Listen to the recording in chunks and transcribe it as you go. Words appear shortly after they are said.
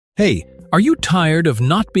Hey, are you tired of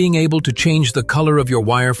not being able to change the color of your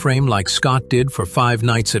wireframe like Scott did for Five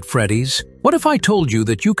Nights at Freddy's? What if I told you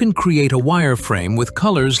that you can create a wireframe with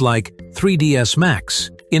colors like 3ds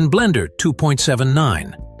Max in Blender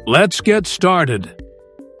 2.79? Let's get started.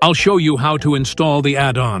 I'll show you how to install the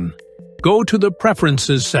add-on. Go to the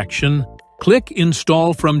Preferences section, click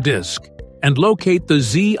Install from Disk, and locate the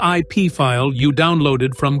zip file you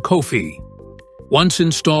downloaded from Ko-fi. Once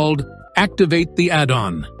installed, activate the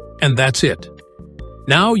add-on. And that's it.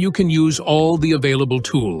 Now you can use all the available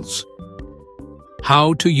tools.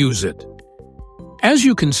 How to use it? As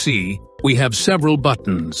you can see, we have several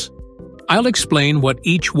buttons. I'll explain what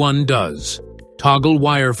each one does. Toggle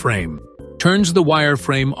wireframe turns the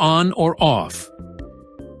wireframe on or off.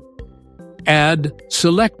 Add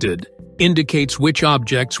selected indicates which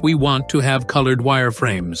objects we want to have colored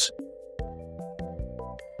wireframes.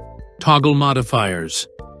 Toggle modifiers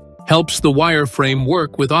helps the wireframe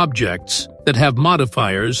work with objects that have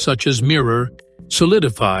modifiers such as mirror,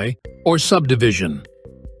 solidify, or subdivision.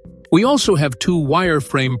 We also have two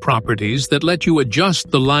wireframe properties that let you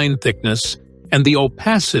adjust the line thickness and the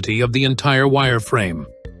opacity of the entire wireframe.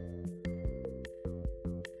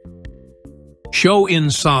 Show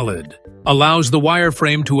in Solid allows the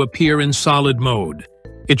wireframe to appear in solid mode.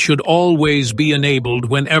 It should always be enabled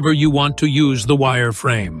whenever you want to use the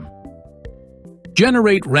wireframe.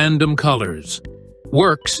 Generate random colors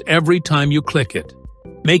works every time you click it,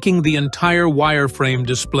 making the entire wireframe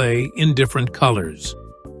display in different colors.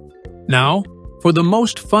 Now, for the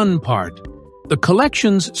most fun part, the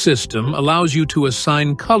Collections system allows you to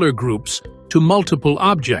assign color groups to multiple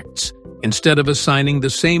objects instead of assigning the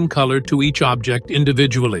same color to each object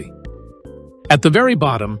individually. At the very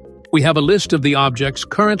bottom, we have a list of the objects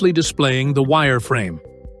currently displaying the wireframe,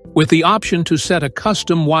 with the option to set a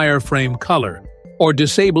custom wireframe color or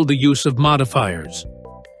disable the use of modifiers.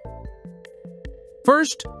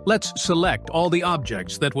 First, let's select all the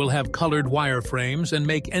objects that will have colored wireframes and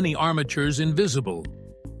make any armatures invisible.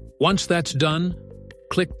 Once that's done,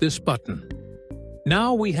 click this button.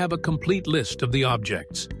 Now we have a complete list of the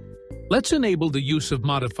objects. Let's enable the use of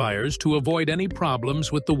modifiers to avoid any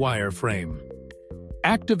problems with the wireframe.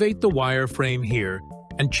 Activate the wireframe here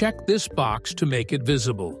and check this box to make it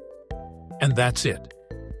visible. And that's it.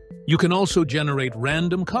 You can also generate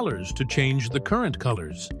random colors to change the current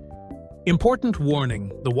colors. Important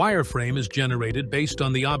warning, the wireframe is generated based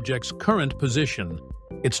on the object's current position.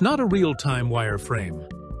 It's not a real-time wireframe.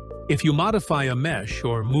 If you modify a mesh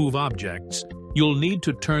or move objects, you'll need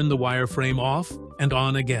to turn the wireframe off and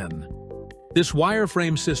on again. This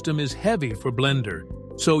wireframe system is heavy for Blender,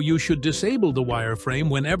 so you should disable the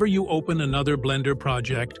wireframe whenever you open another Blender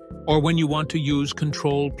project or when you want to use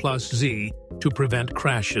Ctrl+Z to prevent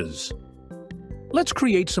crashes. Let's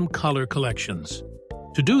create some color collections.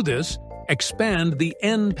 To do this, expand the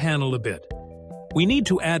N panel a bit. We need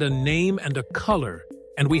to add a name and a color,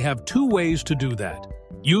 and we have two ways to do that.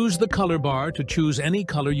 Use the color bar to choose any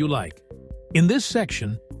color you like. In this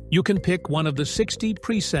section, you can pick one of the 60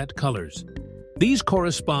 preset colors. These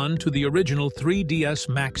correspond to the original 3ds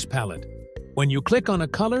Max palette. When you click on a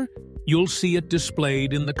color, you'll see it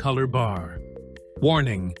displayed in the color bar.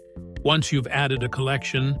 Warning: once you've added a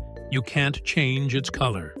collection, you can't change its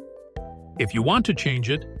color. If you want to change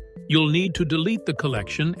it, you'll need to delete the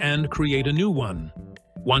collection and create a new one.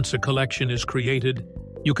 Once a collection is created,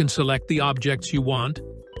 you can select the objects you want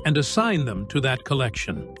and assign them to that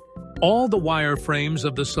collection. All the wireframes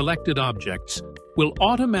of the selected objects will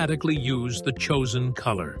automatically use the chosen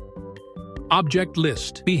color. Object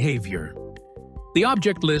List Behavior. The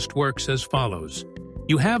object list works as follows.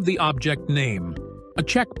 You have the object name, a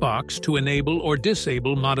checkbox to enable or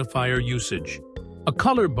disable modifier usage, a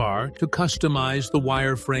color bar to customize the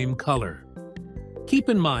wireframe color. Keep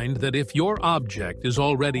in mind that if your object is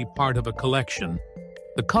already part of a collection,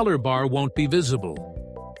 the color bar won't be visible.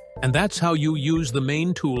 And that's how you use the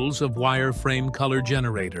main tools of Wireframe Color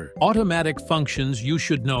Generator. Automatic functions you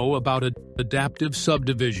should know about adaptive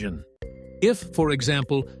subdivision. If, for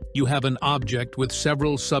example, you have an object with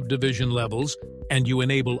several subdivision levels and you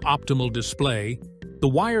enable optimal display, the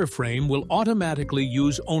wireframe will automatically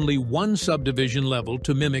use only one subdivision level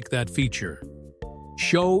to mimic that feature.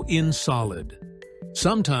 Show in Solid.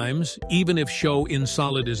 Sometimes, even if Show in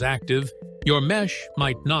Solid is active, your mesh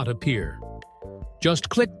might not appear. Just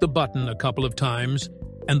click the button a couple of times,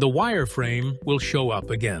 and the wireframe will show up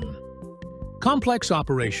again. Complex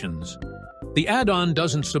operations. The add-on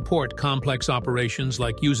doesn't support complex operations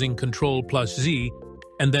like using Ctrl+Z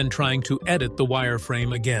and then trying to edit the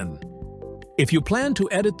wireframe again. If you plan to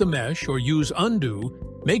edit the mesh or use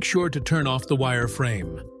undo, make sure to turn off the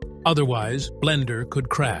wireframe. Otherwise, Blender could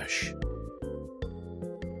crash.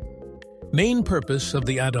 Main purpose of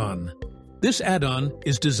the add-on. This add-on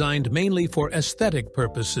is designed mainly for aesthetic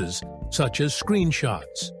purposes, such as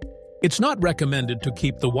screenshots. It's not recommended to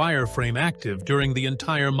keep the wireframe active during the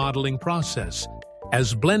entire modeling process,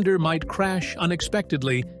 as Blender might crash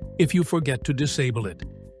unexpectedly if you forget to disable it.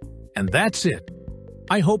 And that's it.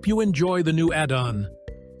 I hope you enjoy the new add-on.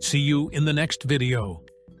 See you in the next video.